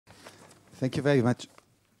Thank you very much.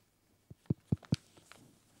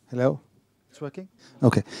 Hello? It's working?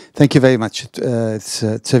 Okay. Thank you very much.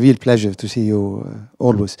 It's a real pleasure to see you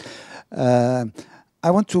always. I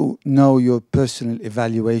want to know your personal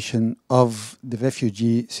evaluation of the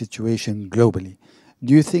refugee situation globally.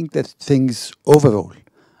 Do you think that things overall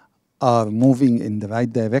are moving in the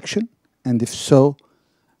right direction? And if so,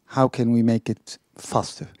 how can we make it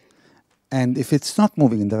faster? And if it's not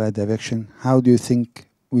moving in the right direction, how do you think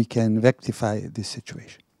we can rectify this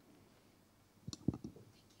situation?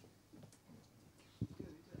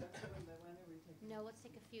 No, let's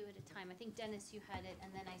take a few at a time. I think, Dennis, you had it,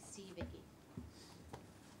 and then I see Vicky.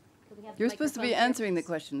 You're supposed to be answering the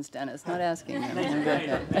questions, Dennis, not asking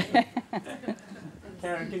them.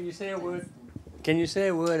 Karen, can you say a word? Can you say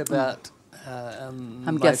a word about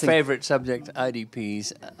my guessing. favorite subject,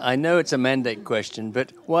 IDPs? I know it's a mandate question,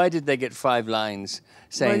 but why did they get 5 lines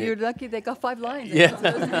saying? Well, you're lucky they got 5 lines. Yeah.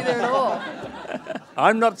 They're not supposed to be there at all.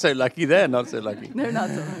 I'm not so lucky. They're not so lucky. They're not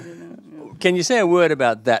so lucky. No. Can you say a word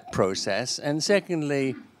about that process? And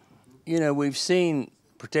secondly, you know, we've seen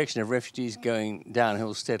protection of refugees going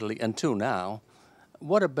downhill steadily until now.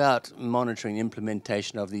 What about monitoring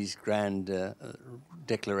implementation of these grand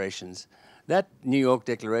declarations? That New York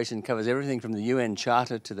Declaration covers everything from the UN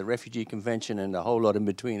Charter to the Refugee Convention and a whole lot in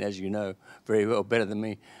between, as you know very well, better than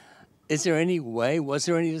me. Is there any way, was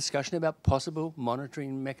there any discussion about possible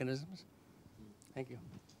monitoring mechanisms? Thank you.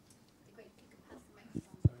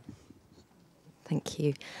 Thank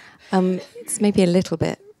you. It's maybe a little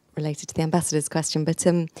bit related to the ambassador's question, but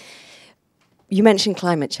you mentioned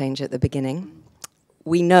climate change at the beginning.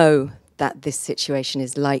 We know that this situation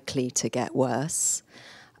is likely to get worse.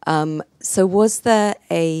 So was there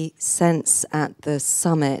a sense at the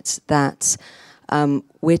summit that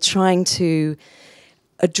we're trying to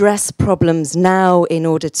address problems now in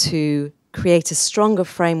order to create a stronger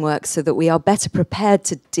framework so that we are better prepared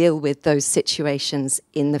to deal with those situations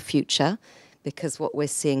in the future? Because what we're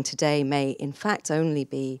seeing today may, in fact, only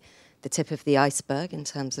be the tip of the iceberg in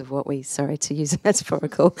terms of what we, sorry to use a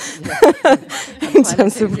metaphorical, in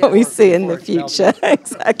terms of what we see in the future,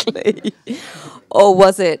 exactly. Or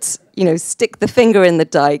was it, you know, stick the finger in the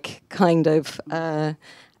dike kind of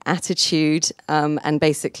attitude, and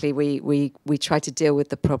basically we try to deal with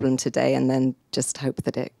the problem today and then just hope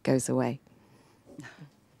that it goes away?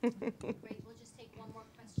 Great. We'll just take one more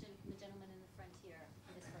question from the gentleman in the front here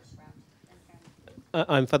for this first round.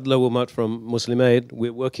 I'm Fadla Womat from Muslim Aid.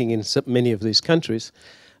 We're working in many of these countries.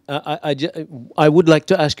 I would like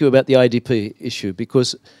to ask you about the IDP issue,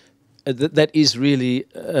 because that is really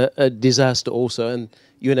a disaster also, and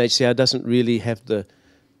UNHCR doesn't really have the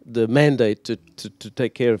mandate to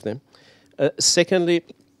take care of them. Secondly,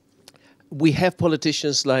 we have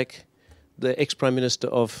politicians like the ex-Prime Minister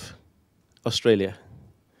of Australia,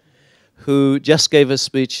 who just gave a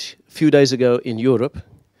speech a few days ago in Europe,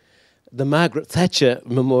 the Margaret Thatcher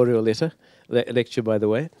Memorial lecture, by the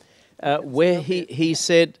way, where he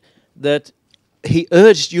said that he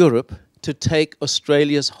urged Europe to take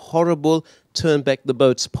Australia's horrible turn back the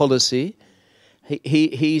boats policy.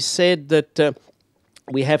 He said that the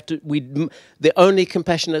only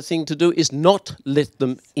compassionate thing to do is not let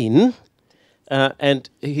them in, and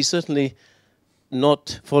he's certainly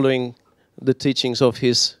not following the teachings of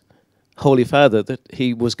his Holy Father that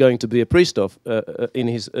he was going to be a priest of in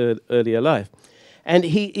his earlier life. And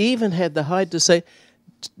he even had the height to say,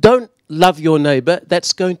 don't love your neighbor,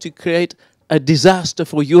 that's going to create a disaster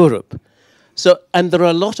for Europe. So, and there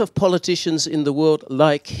are a lot of politicians in the world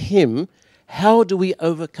like him. How do we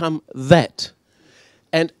overcome that?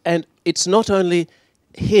 And it's not only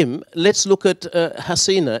him. Let's look at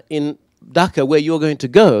Hasina in Dhaka, where you're going to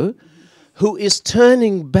go, who is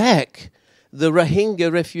turning back the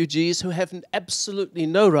Rohingya refugees who have absolutely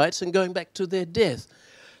no rights and going back to their death.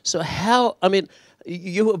 So how, I mean,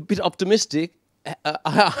 you're a bit optimistic.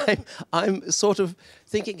 I'm sort of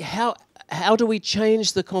thinking, how do we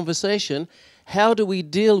change the conversation? How do we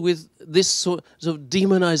deal with this sort of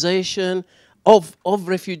demonization of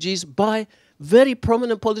refugees by very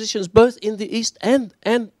prominent politicians, both in the East and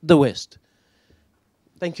the West?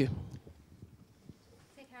 Thank you.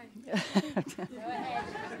 Hey, Karen. Go ahead.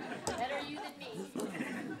 Better you than me.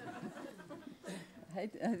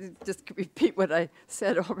 I just repeat what I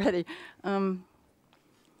said already.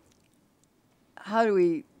 How do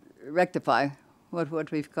we rectify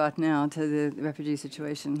what we've got now to the refugee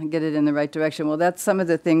situation and get it in the right direction? Well, that's some of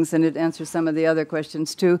the things, and it answers some of the other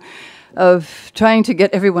questions too, of trying to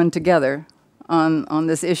get everyone together on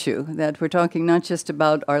this issue, that we're talking not just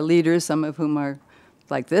about our leaders, some of whom are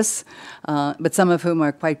like this, but some of whom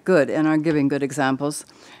are quite good and are giving good examples,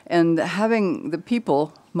 and having the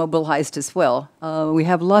people mobilized as well. We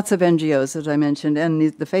have lots of NGOs, as I mentioned, and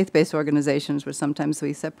the faith-based organizations, where sometimes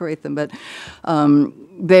we separate them, but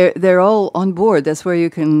they're all on board. That's where you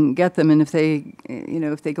can get them, and if they,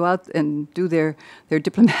 if they go out and do their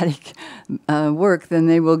diplomatic work, then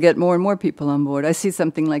they will get more and more people on board. I see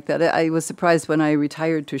something like that. I was surprised when I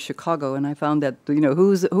retired to Chicago, and I found that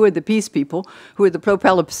who are the peace people, who are the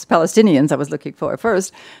pro-Palestinians I was looking for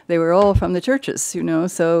first. They were all from the churches,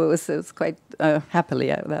 so it was quite happily.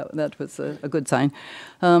 That was a good sign.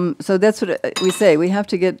 So that's what we say. We have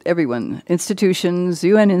to get everyone, institutions,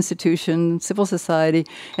 UN institutions, civil society,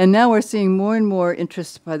 and now we're seeing more and more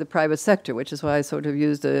interest by the private sector, which is why I sort of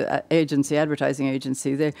used an advertising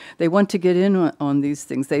agency. They want to get in on these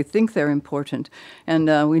things. They think they're important,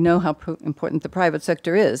 and we know how important the private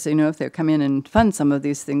sector is. If they come in and fund some of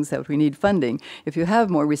these things that we need funding, if you have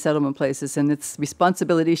more resettlement places, and it's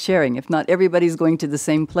responsibility sharing. If not everybody's going to the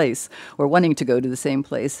same place or wanting to go to the same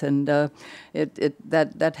place, and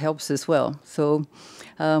that helps as well. So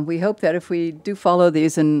we hope that if we do follow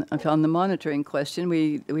these, and on the monitoring question,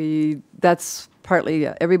 that's partly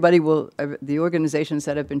everybody the organizations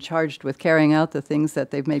that have been charged with carrying out the things that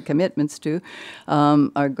they've made commitments to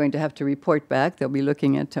are going to have to report back. They'll be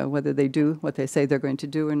looking at whether they do what they say they're going to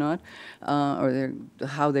do or not, or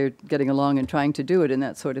how they're getting along and trying to do it and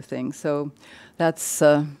that sort of thing. So that's,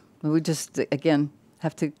 we just, again,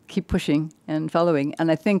 have to keep pushing and following.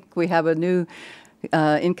 And I think we have a new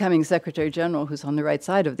incoming Secretary General who's on the right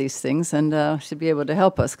side of these things, and should be able to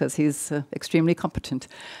help us, because he's extremely competent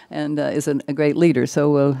and is a great leader.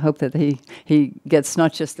 So we'll hope that he gets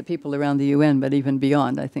not just the people around the UN, but even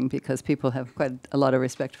beyond, I think, because people have quite a lot of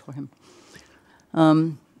respect for him.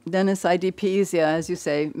 Dennis, IDPs, yeah, as you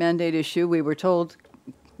say, mandate issue. We were told,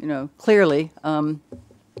 clearly,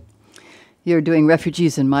 you're doing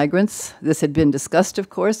refugees and migrants. This had been discussed, of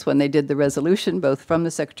course, when they did the resolution, both from the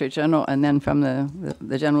Secretary General and then from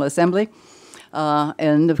the General Assembly.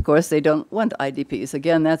 And, of course, they don't want IDPs.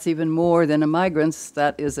 Again, that's even more than a migrants.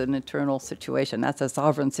 That is an internal situation. That's a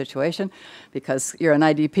sovereign situation, because you're an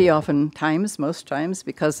IDP oftentimes, most times,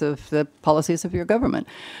 because of the policies of your government.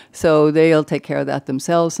 So they'll take care of that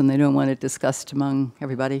themselves, and they don't want it discussed among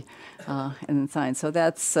everybody and signed. So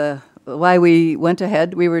that's why we went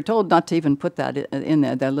ahead. We were told not to even put that in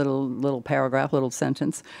there, that little paragraph, little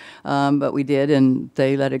sentence, but we did, and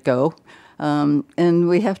they let it go. And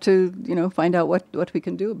we have to, find out what we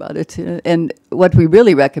can do about it. And what we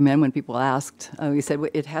really recommend when people asked, we said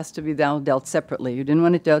it has to be dealt separately. You didn't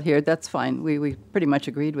want it dealt here, that's fine. We pretty much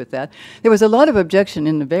agreed with that. There was a lot of objection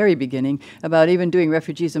in the very beginning about even doing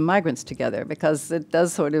refugees and migrants together, because it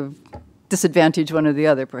does sort of disadvantage one or the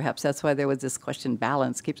other, perhaps. That's why there was this question,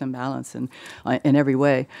 balance, keep them balanced in every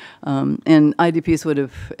way. And IDPs would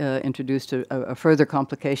have introduced a further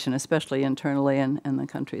complication, especially internally in the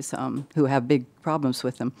countries who have big problems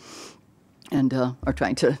with them and are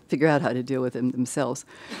trying to figure out how to deal with them themselves.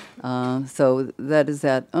 So that is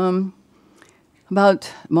that.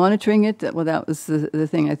 About monitoring it, well, that was the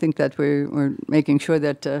thing. I think that we're making sure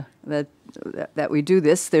that that we do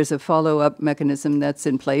this. There's a follow-up mechanism that's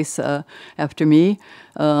in place after me.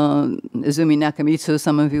 Izumi Nakamitsu,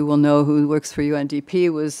 some of you will know, who works for UNDP,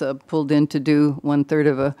 was pulled in to do 1/3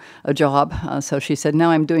 of a job. So she said,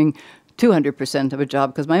 now I'm doing 200% of a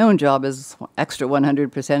job, because my own job is extra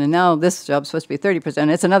 100%, and now this job's supposed to be 30%.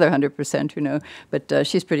 It's another 100%, But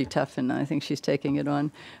she's pretty tough, and I think she's taking it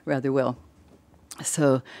on rather well.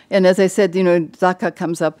 So, and as I said, DACA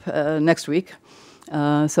comes up next week.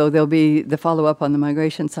 So there'll be the follow-up on the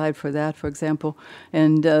migration side for that, for example.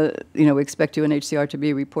 And, we expect UNHCR to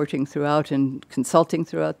be reporting throughout and consulting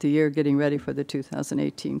throughout the year, getting ready for the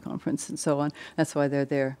 2018 conference and so on. That's why they're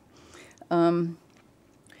there.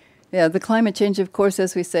 Yeah, the climate change, of course,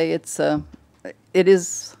 as we say, it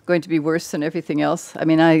is going to be worse than everything else. I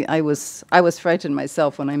mean, I was frightened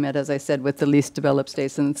myself when I met, as I said, with the least developed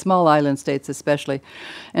states, and small island states especially,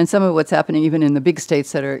 and some of what's happening even in the big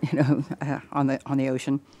states that are, on the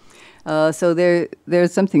ocean. So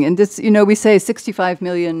there's something, and this, we say 65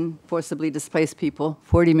 million forcibly displaced people,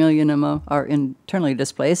 40 million of them are internally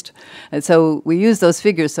displaced, and so we use those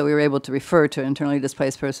figures so we were able to refer to internally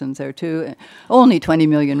displaced persons there too. Only 20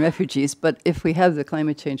 million refugees, but if we have the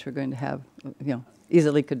climate change, we're going to have,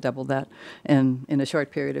 easily could double that in a short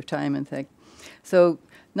period of time, and think. So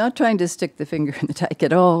not trying to stick the finger in the dike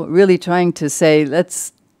at all, really trying to say,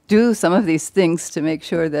 let's do some of these things to make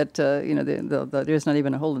sure that there's not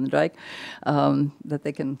even a hole in the dike, that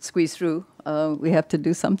they can squeeze through. We have to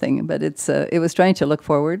do something, but it was trying to look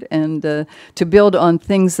forward and to build on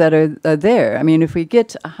things that are there. I mean, if we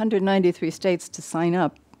get 193 states to sign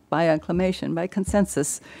up by acclamation, by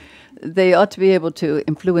consensus, they ought to be able to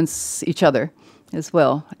influence each other as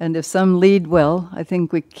well. And if some lead well, I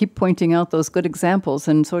think we keep pointing out those good examples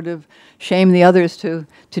and sort of shame the others to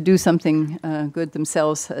do something good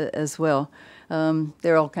themselves as well.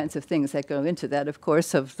 There are all kinds of things that go into that, of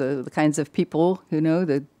course, of the kinds of people, you know,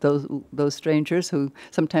 those strangers who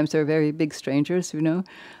sometimes they're very big strangers, you know.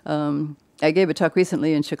 I gave a talk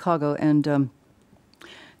recently in Chicago, and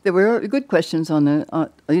there were good questions on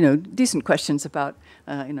you know, decent questions about,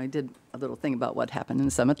 you know, I did a little thing about what happened in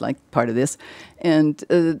the summit, like part of this. And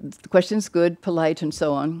the questions good, polite, and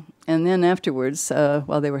so on. And then afterwards,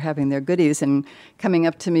 while they were having their goodies and coming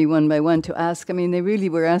up to me one by one to ask, I mean, they really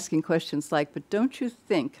were asking questions like, but don't you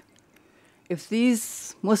think if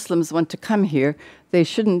these Muslims want to come here, they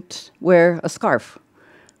shouldn't wear a scarf?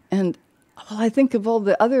 And well, I think of all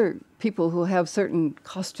the other people who have certain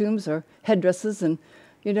costumes or headdresses, and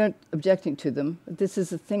you're not objecting to them. This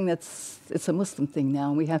is a thing it's a Muslim thing now,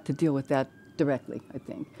 and we have to deal with that directly, I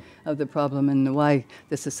think, of the problem and why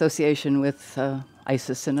this association with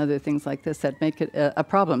ISIS and other things like this that make it a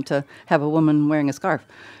problem to have a woman wearing a scarf,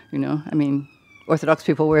 you know. I mean, Orthodox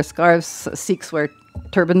people wear scarves, Sikhs wear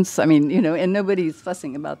turbans, I mean, you know, and nobody's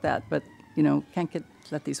fussing about that, but, you know, can't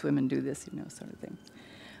let these women do this, you know, sort of thing.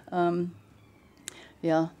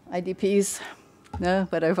 Yeah, IDPs. No,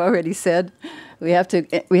 but I've already said we have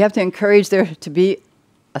to encourage there to be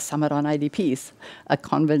a summit on IDPs, a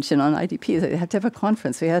convention on IDPs. We have to have a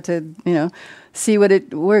conference. We have to, you know, see what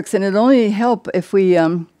it works, and it'll only help if we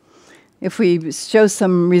show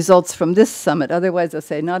some results from this summit. Otherwise, they'll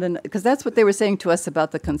say not enough, because that's what they were saying to us about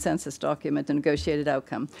the consensus document, the negotiated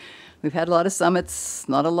outcome. We've had a lot of summits.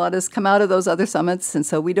 Not a lot has come out of those other summits, and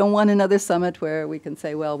so we don't want another summit where we can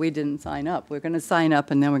say, well, we didn't sign up. We're going to sign up,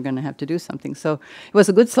 and then we're going to have to do something. So it was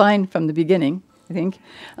a good sign from the beginning, I think.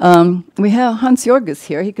 We have Hans Jorges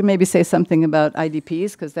here. He could maybe say something about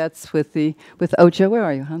IDPs, because that's with OCHA. Where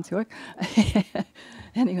are you, Hans Jorg?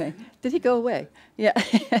 Anyway, did he go away? Yeah,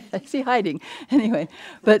 is he hiding? Anyway,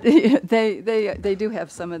 but they do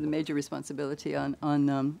have some of the major responsibility on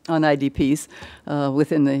IDPs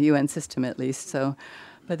within the UN system, at least. So,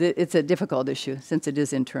 but it's a difficult issue since it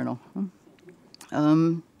is internal.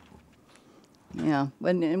 Yeah,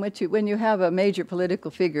 when you have a major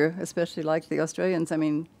political figure, especially like the Australians, I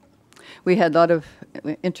mean, we had a lot of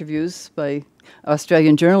interviews by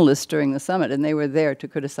Australian journalists during the summit, and they were there to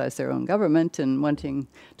criticize their own government and wanting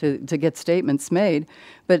to get statements made.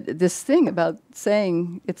 But this thing about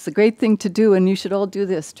saying it's a great thing to do and you should all do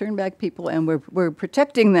this, turn back people, and we're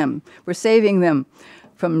protecting them, we're saving them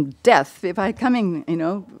from death by coming, you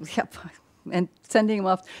know, and sending them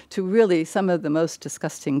off to really some of the most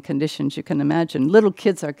disgusting conditions you can imagine. Little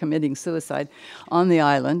kids are committing suicide on the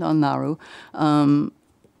island, on Nauru.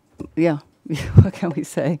 Yeah, what can we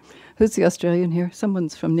say? Who's the Australian here?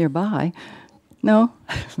 Someone's from nearby. No?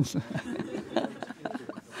 I'm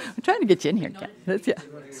trying to get you in here, Kat. Yeah.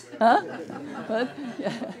 Huh? What?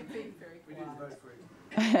 Yeah.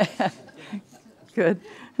 Good.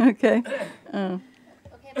 Okay. Okay, I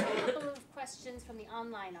have a couple of questions from the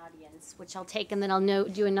online audience, which I'll take, and then I'll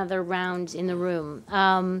do another round in the room.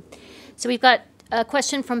 So we've got a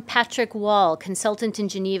question from Patrick Wall, consultant in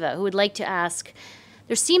Geneva, who would like to ask,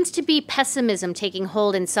 there seems to be pessimism taking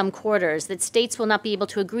hold in some quarters that states will not be able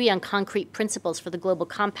to agree on concrete principles for the Global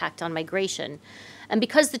Compact on migration. And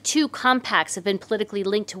because the two compacts have been politically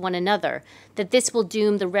linked to one another, that this will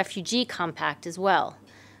doom the Refugee Compact as well.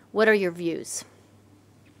 What are your views?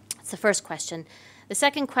 That's the first question. The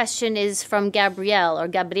second question is from Gabriele,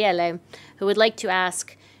 who would like to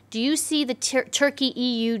ask, do you see the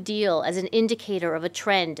Turkey-EU deal as an indicator of a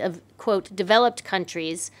trend of, quote, developed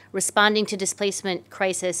countries responding to displacement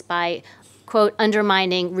crisis by, quote,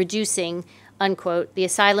 undermining, reducing, unquote, the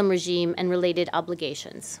asylum regime and related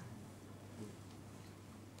obligations?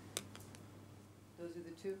 Those are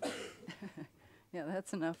the two? Yeah,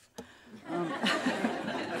 that's enough.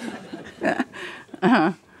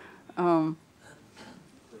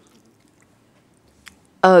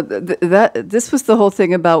 This was the whole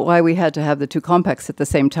thing about why we had to have the two compacts at the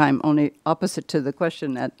same time, only opposite to the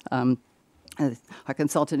question that our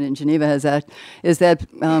consultant in Geneva has asked, is that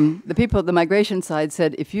the people at the migration side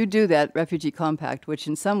said, if you do that refugee compact, which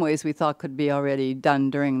in some ways we thought could be already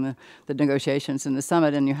done during the negotiations in the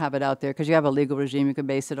summit, and you have it out there, because you have a legal regime you can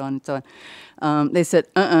base it on and so on. They said,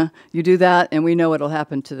 you do that, and we know what will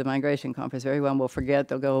happen to the migration conference. Everyone will forget,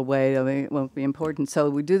 they'll go away, it won't be important. So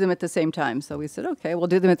we do them at the same time. So we said, okay, we'll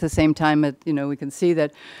do them at the same time. We can see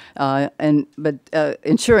that,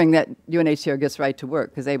 ensuring that UNHCR gets right to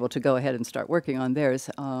work, is able to go ahead and start working on theirs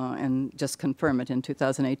and just confirm it in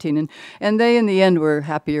 2018. And they, in the end, were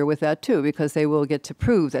happier with that too, because they will get to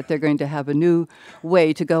prove that they're going to have a new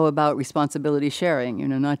way to go about responsibility sharing. You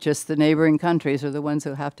know, not just the neighboring countries are the ones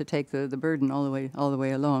who have to take the burden all the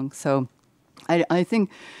way along. So, I think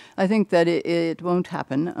that it won't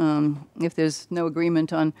happen. If there's no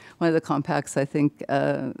agreement on one of the compacts, I think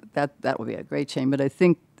that will be a great shame. But I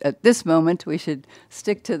think at this moment we should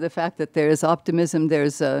stick to the fact that there is optimism,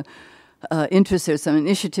 there's interest, there's some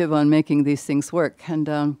initiative on making these things work.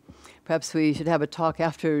 And perhaps we should have a talk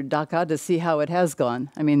after Dhaka to see how it has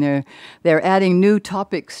gone. I mean, they're adding new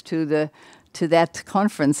topics to that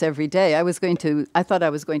conference every day. I thought I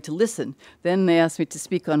was going to listen. Then they asked me to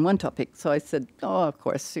speak on one topic. So I said, oh, of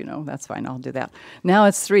course, you know, that's fine, I'll do that. Now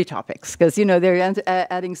it's 3 topics, because, you know, they're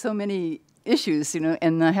adding so many issues, you know,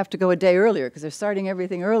 and I have to go a day earlier, because they're starting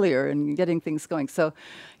everything earlier and getting things going. So,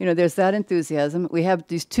 you know, there's that enthusiasm. We have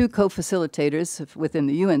these 2 co-facilitators within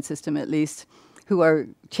the UN system, at least, who are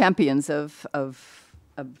champions of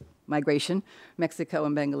migration, Mexico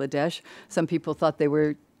and Bangladesh. Some people thought they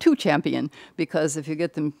were too champion, because if you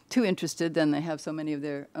get them too interested, then they have so many of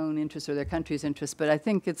their own interests or their country's interests. But I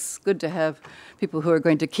think it's good to have people who are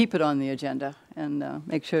going to keep it on the agenda and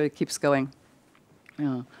make sure it keeps going.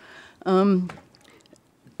 Yeah.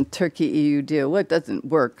 Turkey-EU deal, well, it doesn't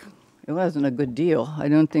work. It wasn't a good deal. I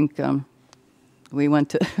don't think we want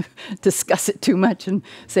to discuss it too much and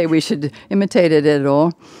say we should imitate it at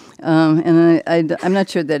all. And I'm not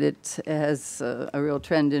sure that it has a real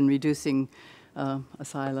trend in reducing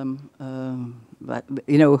asylum, but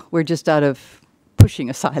you know, we're just out of pushing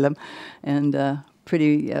asylum, and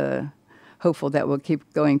pretty hopeful that we'll keep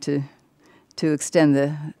going to extend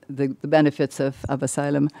the benefits of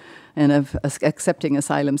asylum and of accepting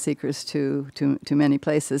asylum seekers to many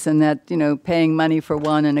places, and that, you know, paying money for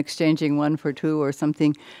one and exchanging one for 2 or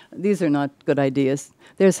something, these are not good ideas.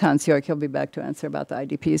 There's Hans York. He'll be back to answer about the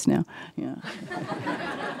IDPs now. Yeah.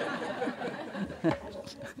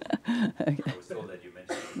 Okay. I was told that you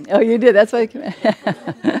mentioned. Oh, you did. That's why. Would you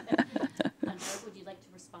like to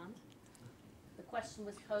respond? The question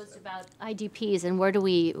was posed about IDPs and where do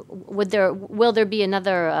we? Will there be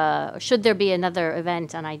another? Should there be another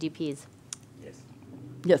event on IDPs?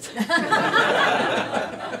 Yes.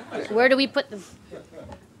 Where do we put them?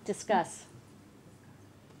 Discuss.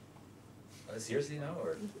 Seriously now,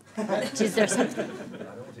 or? Is there something? I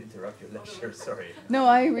don't want to interrupt your lecture, sorry. No,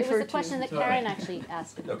 I It referred was a question that Karen actually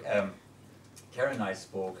asked. Look, Karen and I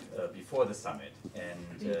spoke before the summit, and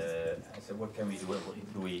I said, what can we do, what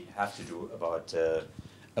do we have to do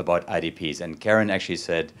about IDPs? And Karen actually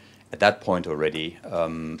said, at that point already,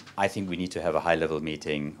 I think we need to have a high-level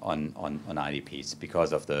meeting on IDPs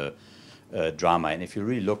because of the drama. And if you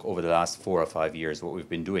really look over the last 4 or 5 years, what we've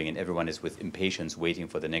been doing, and everyone is with impatience waiting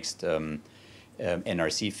for the next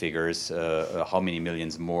NRC figures, how many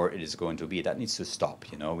millions more it is going to be, that needs to stop.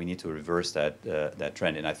 You know, we need to reverse that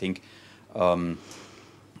trend. And I think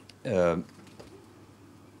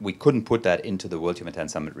we couldn't put that into the World Humanitarian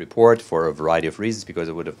Summit report for a variety of reasons, because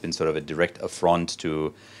it would have been sort of a direct affront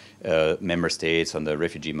to member states on the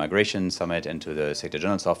Refugee Migration Summit and to the Secretary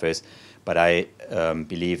General's office. But I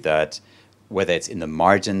believe that whether it's in the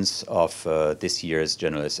margins of this year's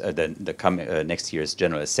next year's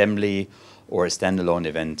General Assembly or a standalone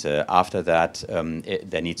event after that,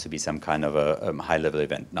 there needs to be some kind of a high-level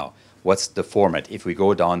event. Now, what's the format? If we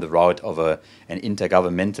go down the route of an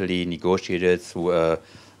intergovernmentally negotiated through a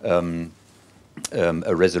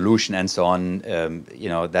resolution and so on, you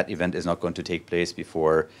know, that event is not going to take place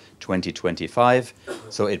before 2025.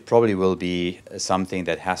 So it probably will be something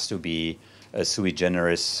that has to be a sui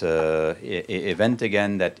generis event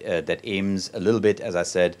again, that aims a little bit, as I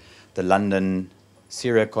said, the London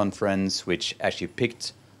Syria conference, which actually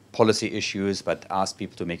picked policy issues but asked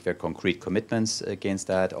people to make very concrete commitments against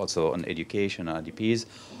that, also on education, IDPs,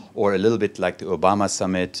 or a little bit like the Obama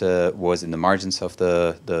summit was in the margins of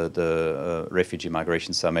the Refugee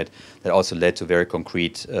Migration Summit, that also led to very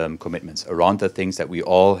concrete commitments around the things that we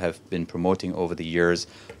all have been promoting over the years,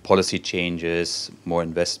 policy changes, more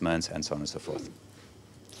investments, and so on and so forth.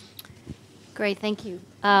 Great, thank you.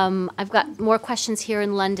 I've got more questions here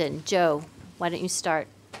in London. Joe, why don't you start?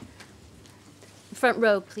 Front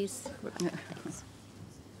row, please. Thanks.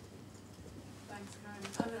 Thanks,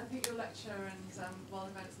 Karen. I think your lecture and world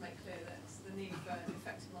events make clear that the need for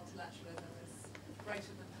effective multilateralism is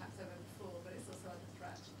greater than perhaps ever before, but it's also under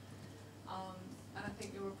threat. And I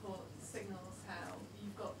think your report signals how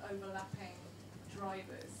you've got overlapping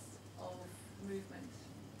drivers of movement,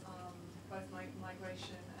 both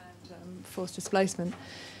migration and forced displacement.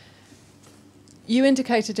 You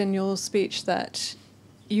indicated in your speech that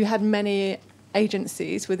you had many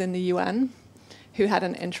agencies within the UN who had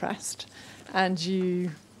an interest, and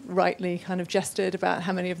you rightly kind of gestured about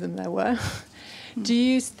how many of them there were. Do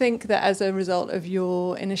you think that as a result of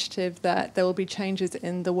your initiative that there will be changes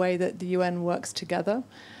in the way that the UN works together,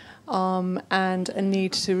 and a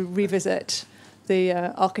need to revisit the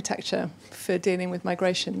architecture for dealing with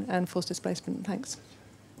migration and forced displacement? Thanks.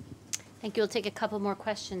 Thank you. We'll take a couple more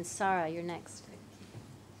questions. Sarah, you're next.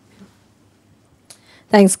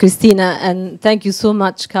 Thanks, Christina, and thank you so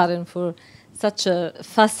much, Karen, for such a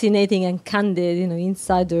fascinating and candid,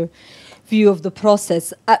 insider view of the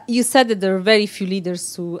process. You said that there are very few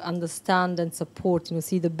leaders who understand and support,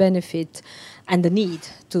 see the benefit and the need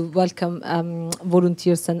to welcome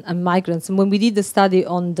volunteers and migrants. And when we did the study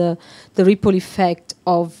on the ripple effect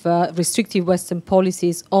of restrictive Western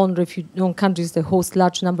policies on countries that host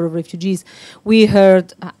large number of refugees, we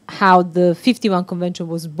heard how the 51 Convention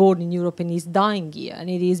was born in Europe and is dying here. And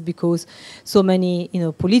it is because so many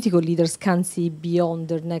political leaders can't see beyond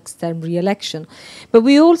their next term re-election. But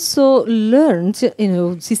we also learned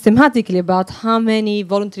systematically about how many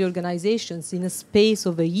voluntary organizations in a space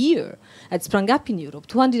of a year had sprung up in Europe,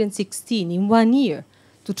 216 in 1 year,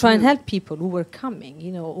 to try and help people who were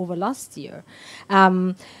coming, over last year.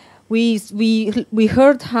 We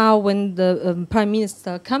heard how when the Prime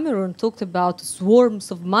Minister Cameron talked about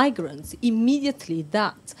swarms of migrants, immediately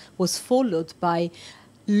that was followed by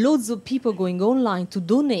loads of people going online to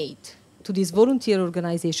donate to these volunteer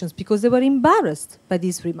organizations because they were embarrassed by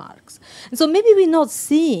these remarks. And so maybe we're not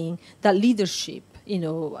seeing that leadership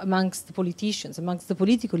amongst the politicians, amongst the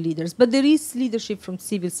political leaders, but there is leadership from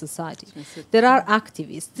civil society. There are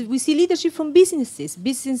activists. We see leadership from businesses.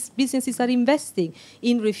 Businesses are investing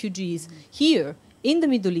in refugees here, in the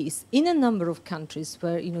Middle East, in a number of countries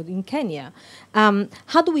where, in Kenya.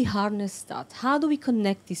 How do we harness that? How do we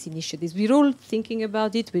connect these initiatives? We're all thinking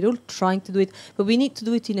about it, we're all trying to do it, but we need to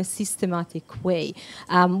do it in a systematic way.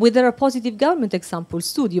 There are positive government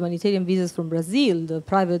examples too, the humanitarian visas from Brazil, the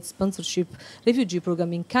private sponsorship refugee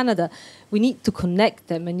program in Canada. We need to connect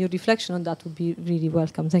them, and your reflection on that would be really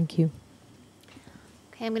welcome. Thank you.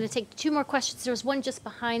 Okay, I'm going to take 2 more questions. There was one just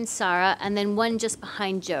behind Sarah, and then one just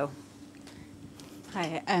behind Joe.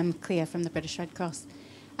 Hi, I'm Clea from the British Red Cross.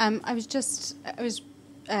 When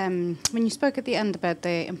you spoke at the end about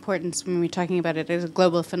the importance, when we were talking about it as a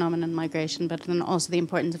global phenomenon, migration, but then also the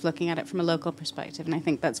importance of looking at it from a local perspective, and I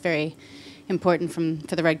think that's very important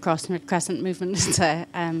for the Red Cross and Red Crescent movement. It's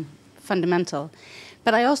fundamental.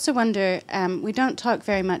 But I also wonder, we don't talk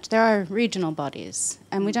very much, there are regional bodies,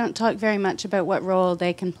 and we don't talk very much about what role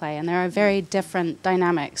they can play, and there are very different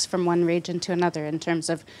dynamics from one region to another in terms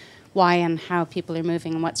of why and how people are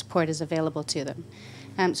moving and what support is available to them.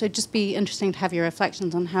 So it'd just be interesting to have your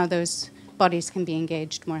reflections on how those bodies can be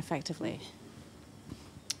engaged more effectively.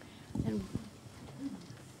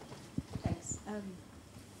 Thanks.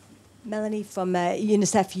 Melanie from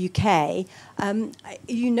UNICEF UK.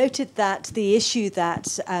 You noted that the issue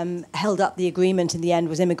that held up the agreement in the end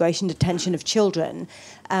was immigration detention of children.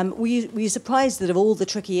 Were you surprised that of all the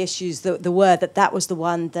tricky issues that there were, that was the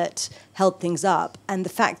one that held things up? And the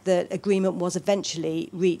fact that agreement was eventually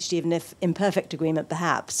reached, even if imperfect agreement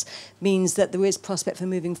perhaps, means that there is prospect for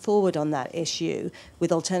moving forward on that issue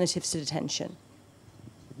with alternatives to detention.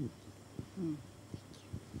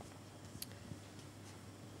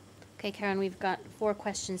 Okay, Karen, we've got 4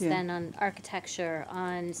 questions then on architecture,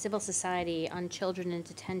 on civil society, on children in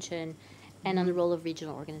detention, and on the role of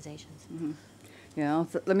regional organizations. Yeah,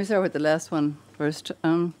 let me start with the last one first.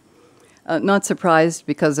 Not surprised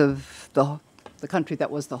because of the country that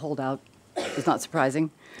was the holdout. Is not surprising.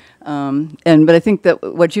 But I think that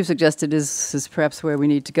what you've suggested is perhaps where we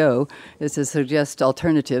need to go, is to suggest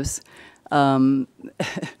alternatives.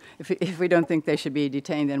 If we don't think they should be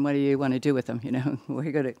detained, then what do you want to do with them? Where are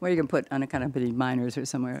you going to put unaccompanied minors or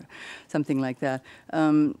somewhere, something like that?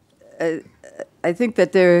 I think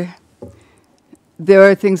that there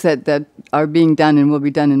are things that are being done and will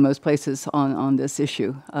be done in most places on this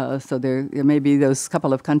issue. So there may be those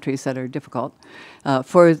couple of countries that are difficult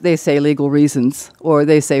for, they say, legal reasons, or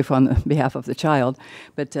they say on the behalf of the child.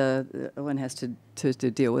 But one has to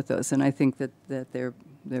deal with those, and I think that there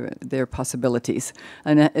are possibilities.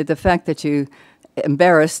 And the fact that you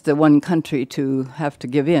embarrassed the one country to have to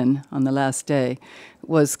give in on the last day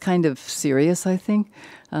was kind of serious, I think,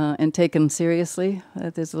 and taken seriously.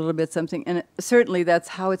 There's a little bit something, and certainly that's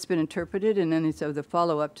how it's been interpreted. And then so the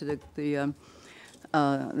follow-up to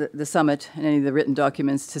the summit and any of the written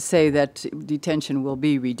documents to say that detention will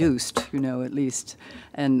be reduced, at least,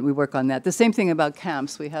 and we work on that. The same thing about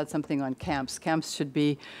camps. We had something on camps. Camps should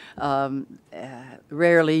be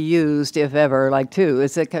rarely used, if ever, like two.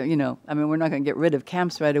 It's a, I mean, we're not going to get rid of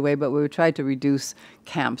camps right away, but we would try to reduce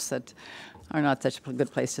camps that are not such a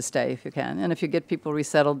good place to stay if you can. And if you get people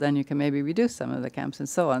resettled, then you can maybe reduce some of the camps and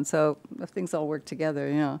so on. So if things all work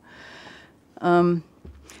together,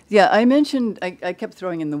 yeah, I mentioned, I kept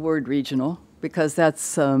throwing in the word regional because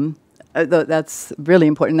that's really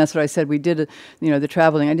important. That's what I said. We did, the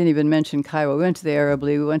traveling. I didn't even mention Cairo. We went to the Arab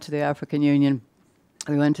League. We went to the African Union.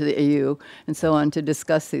 We went to the EU and so on to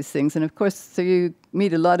discuss these things. And of course, so you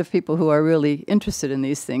meet a lot of people who are really interested in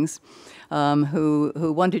these things, who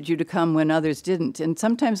wanted you to come when others didn't. And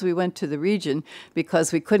sometimes we went to the region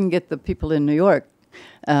because we couldn't get the people in New York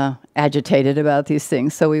agitated about these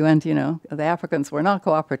things. So we went, the Africans were not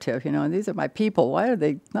cooperative, and these are my people. Why are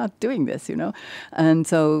they not doing this, And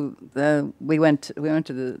so we went to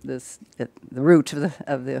the root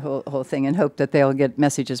of the whole thing and hoped that they'll get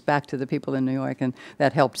messages back to the people in New York. And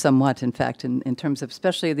that helped somewhat, in fact, in terms of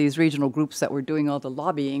especially these regional groups that were doing all the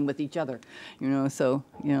lobbying with each other,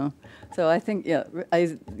 So I think,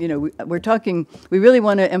 we're talking, we really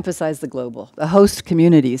want to emphasize the global, the host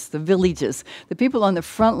communities, the villages, the people on the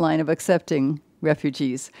front line of accepting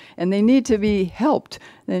refugees, and they need to be helped.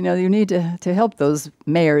 You need to help those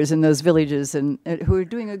mayors in those villages and who are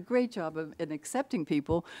doing a great job in accepting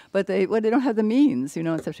people, but they don't have the means.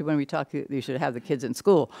 Especially when we talk, you should have the kids in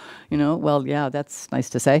school. Well, yeah, that's nice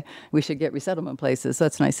to say. We should get resettlement places.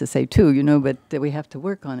 That's nice to say too. But we have to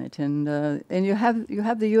work on it. And you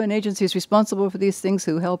have the UN agencies responsible for these things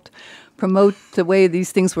who helped promote the way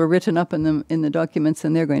these things were written up in the documents,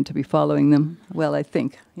 and they're going to be following them well, I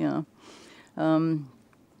think.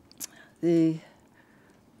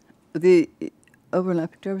 The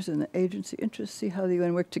overlapping drivers and the agency interests, see how the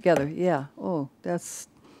UN work together. Yeah. Oh, that's,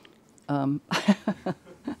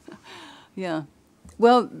 yeah.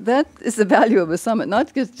 Well, that is the value of a summit,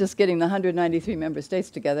 not just getting the 193 member states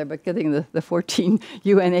together, but getting the 14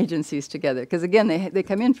 UN agencies together. Because again, they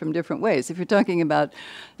come in from different ways. If you're talking about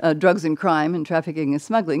drugs and crime and trafficking and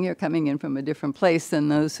smuggling, you're coming in from a different place than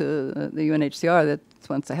those, the UNHCR that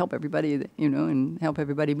wants to help everybody, and help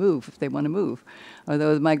everybody move if they want to move. Or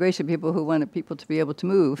those migration people who wanted people to be able to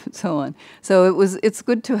move and so on. So it's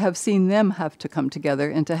good to have seen them have to come together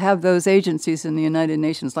and to have those agencies in the United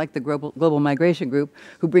Nations, like the Global Migration Group,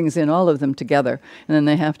 who brings in all of them together. And then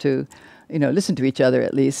they have to, listen to each other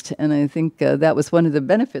at least. And I think that was one of the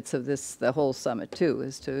benefits of the whole summit too,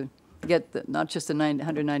 is to get not just the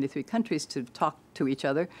 193 countries to talk to each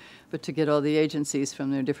other, but to get all the agencies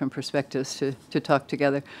from their different perspectives to talk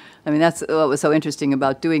together. I mean, that's what was so interesting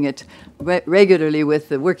about doing it regularly with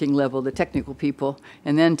the working level, the technical people,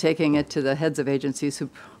 and then taking it to the heads of agencies who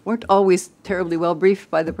weren't always terribly well briefed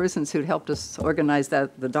by the persons who'd helped us organize the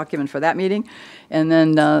document for that meeting. And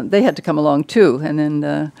then they had to come along too, and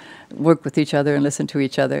then work with each other and listen to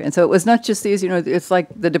each other. And so it was not just these, it's like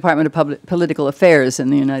the Department of Political Affairs in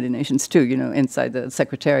the United Nations too, inside the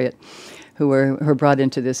Secretariat, who were brought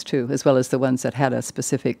into this too, as well as the ones that had a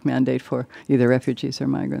specific mandate for either refugees or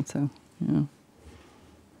migrants. So, I'll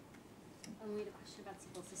read a question about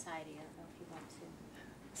civil society. I don't know if you want to.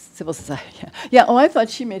 Civil society, yeah. Yeah, oh, I thought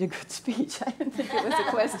she made a good speech. I didn't think it was a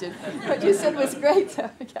question. What you said was great. So,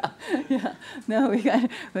 yeah. No, we got,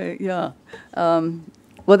 yeah.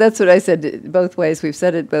 Well, that's what I said both ways. We've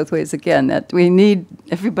said it both ways again, that we need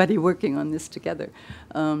everybody working on this together.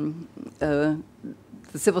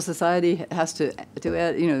 The civil society has to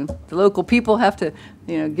add, the local people have to,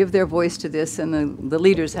 give their voice to this, and the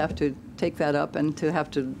leaders have to take that up and to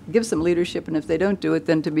have to give some leadership, and if they don't do it,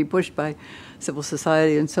 then to be pushed by civil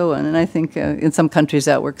society and so on. And I think in some countries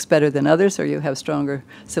that works better than others, or you have stronger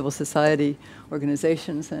civil society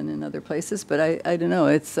organizations than in other places. But I don't know,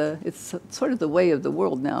 it's sort of the way of the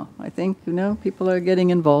world now. I think, people are getting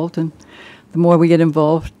involved, and the more we get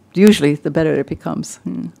involved, usually the better it becomes.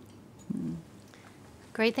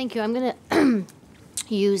 Great, thank you. I'm going to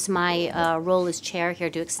use my role as chair here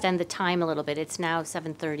to extend the time a little bit. It's now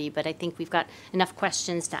 7:30, but I think we've got enough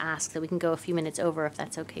questions to ask that we can go a few minutes over if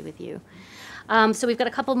that's okay with you. So we've got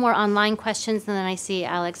a couple more online questions, and then I see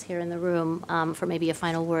Alex here in the room for maybe a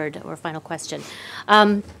final word or a final question.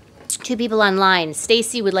 Two people online.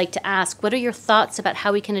 Stacy would like to ask, what are your thoughts about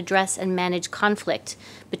how we can address and manage conflict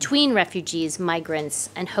between refugees, migrants,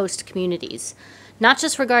 and host communities? Not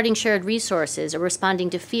just regarding shared resources or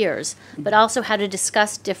responding to fears, but also how to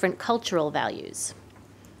discuss different cultural values.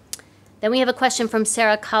 Then we have a question from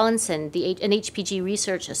Sarah Collinson, an HPG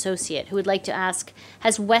research associate, who would like to ask,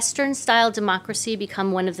 has Western-style democracy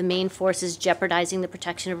become one of the main forces jeopardizing the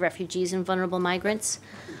protection of refugees and vulnerable migrants?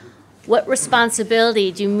 What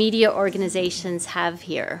responsibility do media organizations have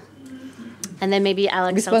here? And then maybe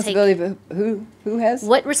Alex, I'll take... Responsibility of who has?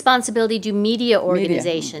 What responsibility do media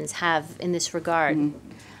organizations have in this regard?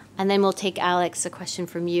 And then we'll take, Alex, a question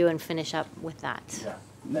from you and finish up with that. Yeah,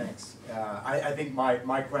 thanks. I think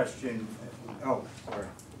my question... Oh, sorry.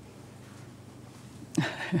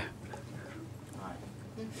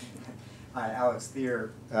 Hi, Alex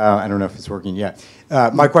Thier. I don't know if it's working yet.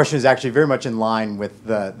 My question is actually very much in line with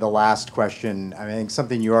the last question. I think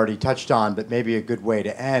something you already touched on, but maybe a good way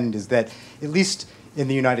to end is that, at least in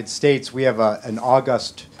the United States, we have an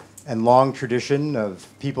august and long tradition of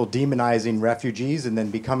people demonizing refugees and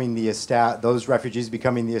then becoming those refugees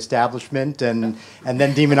becoming the establishment and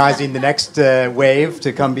then demonizing the next wave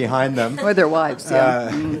to come behind them. Or their wives,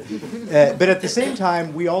 yeah. But at the same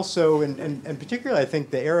time, we also, and particularly I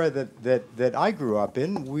think the era that I grew up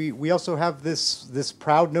in, we also have this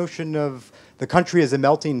proud notion of the country as a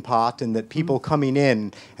melting pot and that people coming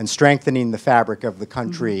in and strengthening the fabric of the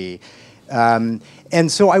country. And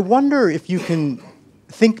so I wonder if you can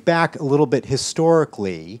think back a little bit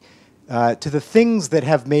historically to the things that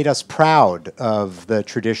have made us proud of the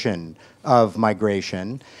tradition of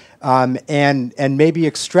migration, and maybe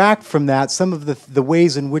extract from that some of the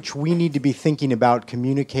ways in which we need to be thinking about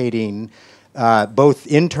communicating both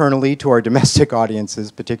internally to our domestic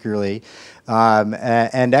audiences particularly,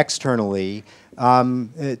 and externally,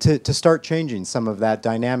 to start changing some of that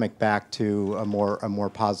dynamic back to a more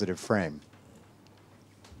positive frame.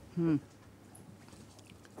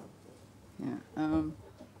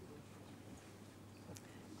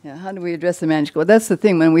 Yeah, how do we address the management? Well, that's the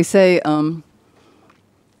thing. When we say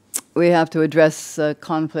we have to address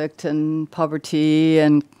conflict and poverty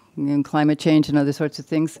and climate change and other sorts of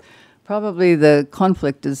things, probably the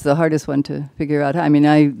conflict is the hardest one to figure out. I mean,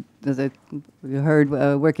 as you heard,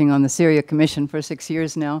 working on the Syria Commission for 6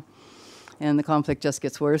 years now, and the conflict just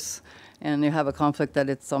gets worse. And you have a conflict that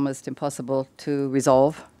it's almost impossible to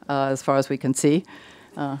resolve, as far as we can see.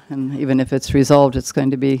 And even if it's resolved, it's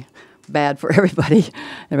going to be bad for everybody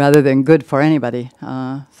rather than good for anybody.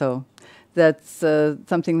 So that's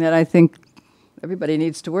something that I think everybody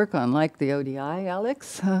needs to work on, like the ODI,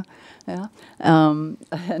 Alex, yeah,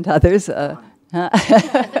 and others. I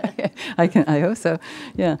hope so,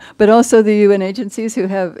 yeah. But also the UN agencies who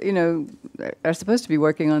have, are supposed to be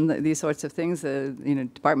working on these sorts of things,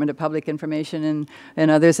 Department of Public Information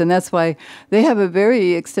and others, and that's why they have a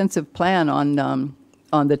very extensive plan on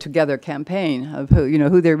the Together campaign of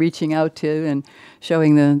who they're reaching out to and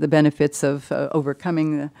showing the benefits of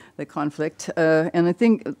overcoming the conflict. And I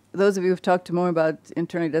think those of you who've talked more about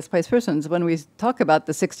internally displaced persons, when we talk about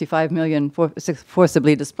the 65 million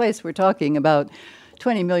forcibly displaced, we're talking about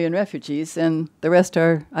 20 million refugees, and the rest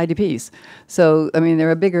are IDPs. So, I mean, they're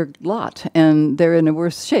a bigger lot, and they're in a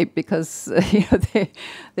worse shape because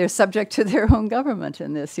they're subject to their own government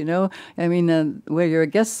in this, I mean, where you're a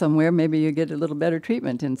guest somewhere, maybe you get a little better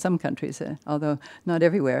treatment in some countries, although not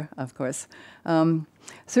everywhere, of course.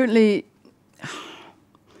 Certainly,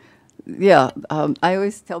 yeah, I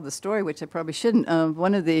always tell the story, which I probably shouldn't.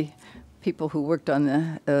 One of the people who worked on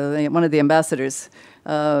one of the ambassadors,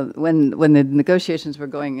 when the negotiations were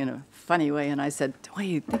going in a funny way, and I said,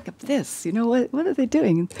 "Wait, think of this. What are they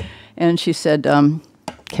doing?" And she said,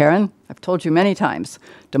 "Karen, I've told you many times,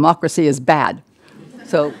 democracy is bad."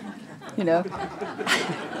 So,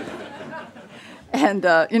 And,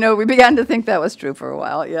 we began to think that was true for a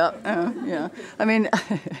while, yeah. Yeah. I mean,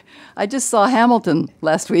 I just saw Hamilton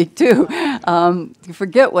last week, too. You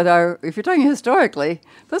forget if you're talking historically,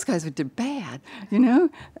 those guys did bad,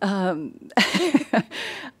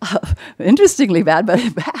 Interestingly bad, but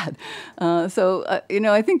bad.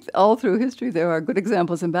 I think all through history there are good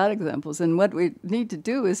examples and bad examples, and what we need to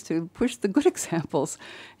do is to push the good examples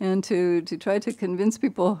and to try to convince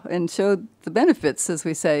people and show the benefits, as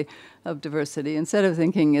we say, of diversity, instead of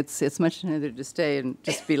thinking it's much better to stay and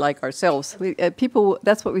just be like ourselves. People,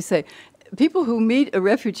 that's what we say. People who meet a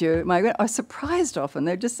refugee or migrant are surprised often.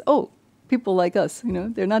 They're just, people like us,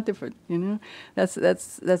 they're not different, That's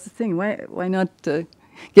the thing. Why not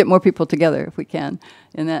get more people together if we can,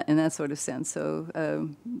 in that sort of sense? So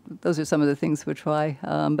those are some of the things we try.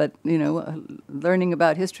 But learning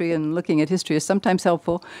about history and looking at history is sometimes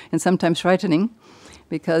helpful and sometimes frightening,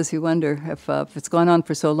 because you wonder if it's gone on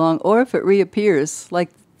for so long, or if it reappears, like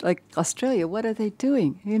like Australia, what are they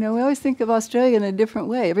doing? You know, we always think of Australia in a different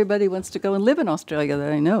way. Everybody wants to go and live in Australia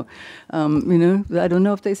that I know. You know, I don't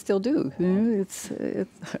know if they still do. You know, it's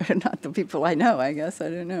not the people I know, I guess. I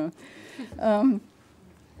don't know.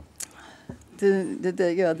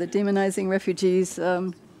 The demonizing refugees,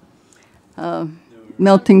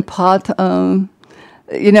 melting pot.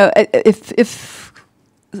 You know, if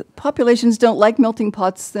populations don't like melting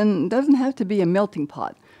pots, then it doesn't have to be a melting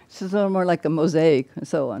pot. It's a little more like a mosaic and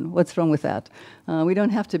so on. What's wrong with that? We don't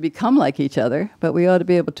have to become like each other, but we ought to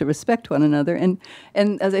be able to respect one another. And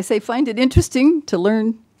as I say, find it interesting to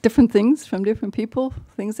learn different things from different people,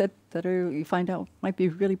 things that you find out might be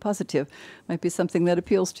really positive, might be something that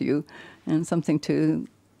appeals to you, and something to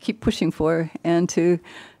keep pushing for. And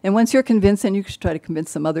once you're convinced, then you should try to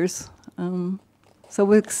convince some others. So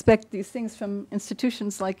we expect these things from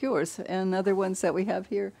institutions like yours and other ones that we have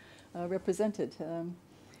here represented.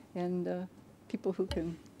 And people who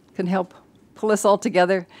can help pull us all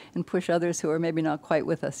together and push others who are maybe not quite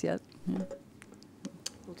with us yet. Yeah.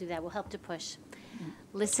 We'll do that. We'll help to push.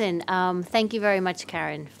 Listen, thank you very much,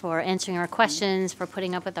 Karen, for answering our questions, for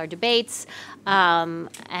putting up with our debates,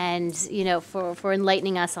 and you know, for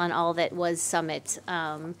enlightening us on all that was Summit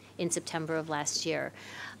in September of last year.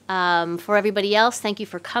 For everybody else, thank you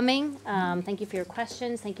for coming. Thank you for your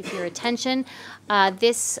questions. Thank you for your attention.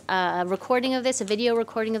 This recording of this, a video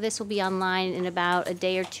recording of this, will be online in about a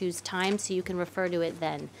day or two's time, so you can refer to it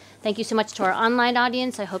then. Thank you so much to our online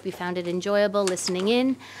audience. I hope you found it enjoyable listening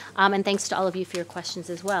in. And thanks to all of you for your questions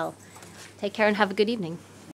as well. Take care and have a good evening.